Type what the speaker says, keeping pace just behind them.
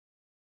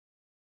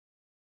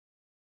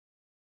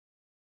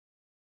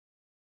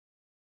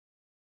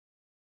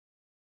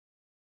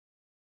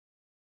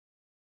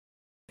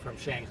from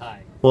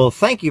Shanghai. Well,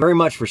 thank you very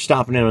much for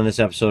stopping in on this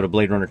episode of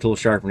Blade Runner Tool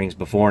Sharpening's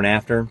Before and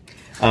After.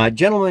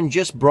 Gentleman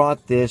just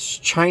brought this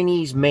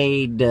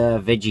Chinese-made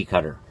veggie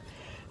cutter.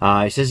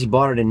 He says he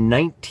bought it in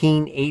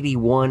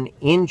 1981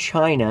 in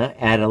China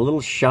at a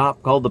little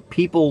shop called the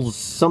People's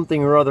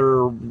something or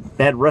other.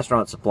 They had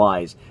restaurant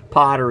supplies,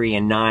 pottery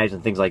and knives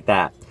and things like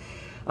that.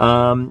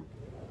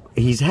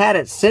 He's had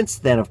it since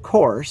then, of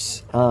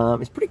course.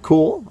 It's pretty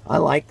cool. I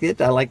like it.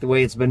 I like the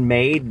way it's been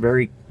made.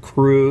 Very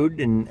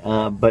crude and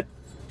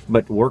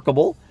but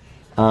workable.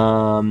 We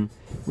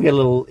got a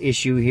little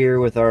issue here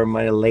with our,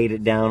 might have laid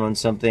it down on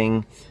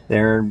something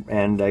there,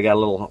 and I got a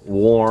little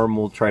warm.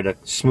 We'll try to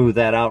smooth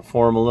that out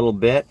for him a little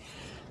bit.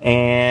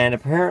 And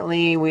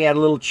apparently we had a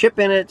little chip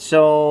in it,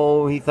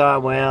 so he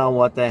thought, well,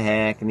 what the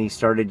heck, and he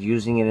started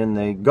using it in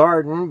the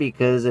garden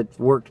because it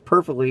worked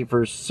perfectly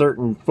for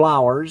certain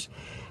flowers.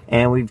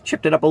 And we've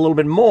chipped it up a little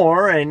bit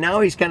more, and now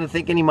he's kind of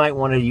thinking he might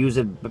want to use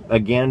it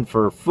again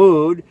for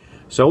food.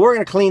 So we're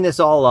going to clean this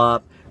all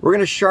up. We're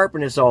going to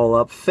sharpen this all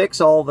up, fix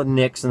all the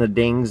nicks and the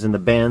dings and the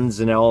bends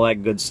and all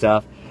that good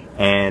stuff,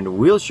 and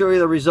we'll show you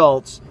the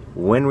results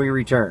when we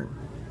return.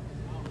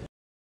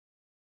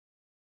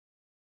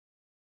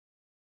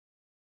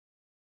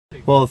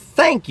 Well,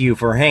 thank you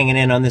for hanging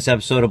in on this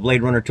episode of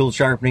Blade Runner Tool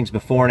Sharpening's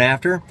Before and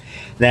After.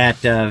 That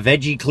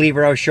veggie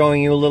cleaver I was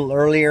showing you a little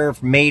earlier,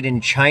 made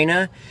in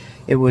China.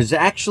 It was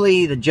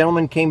actually, the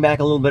gentleman came back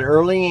a little bit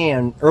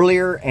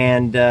earlier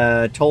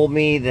and told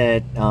me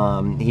that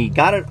he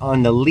got it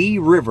on the Li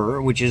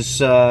River, which is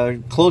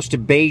close to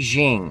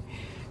Beijing,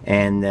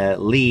 and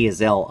Li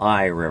is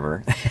L-I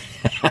River.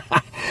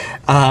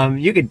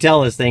 You can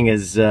tell this thing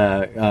is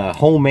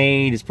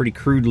homemade. It's pretty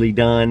crudely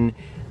done.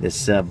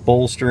 This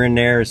bolster in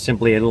there is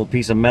simply a little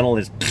piece of metal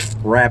that's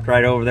wrapped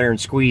right over there and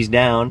squeezed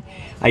down.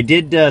 I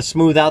did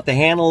smooth out the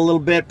handle a little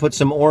bit, put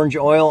some orange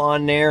oil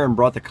on there and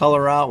brought the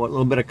color out. What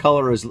little bit of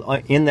color is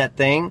in that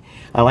thing.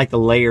 I like the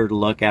layered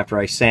look after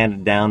I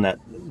sanded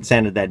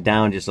that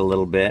down just a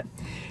little bit.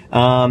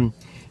 I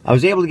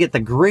was able to get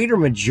the greater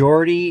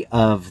majority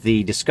of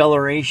the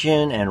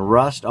discoloration and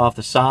rust off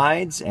the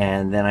sides,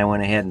 and then I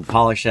went ahead and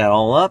polished that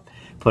all up,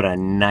 put a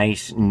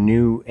nice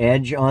new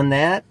edge on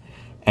that.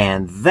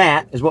 And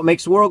that is what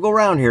makes the world go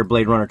round here at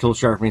Blade Runner Tool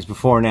Sharpening's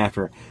Before and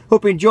After.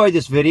 Hope you enjoyed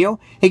this video.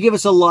 Hey, give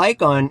us a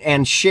like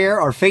and share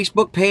our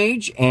Facebook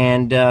page,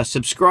 and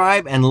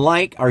subscribe and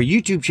like our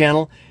YouTube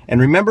channel. And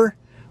remember,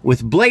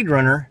 with Blade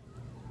Runner,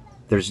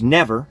 there's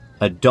never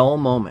a dull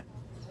moment.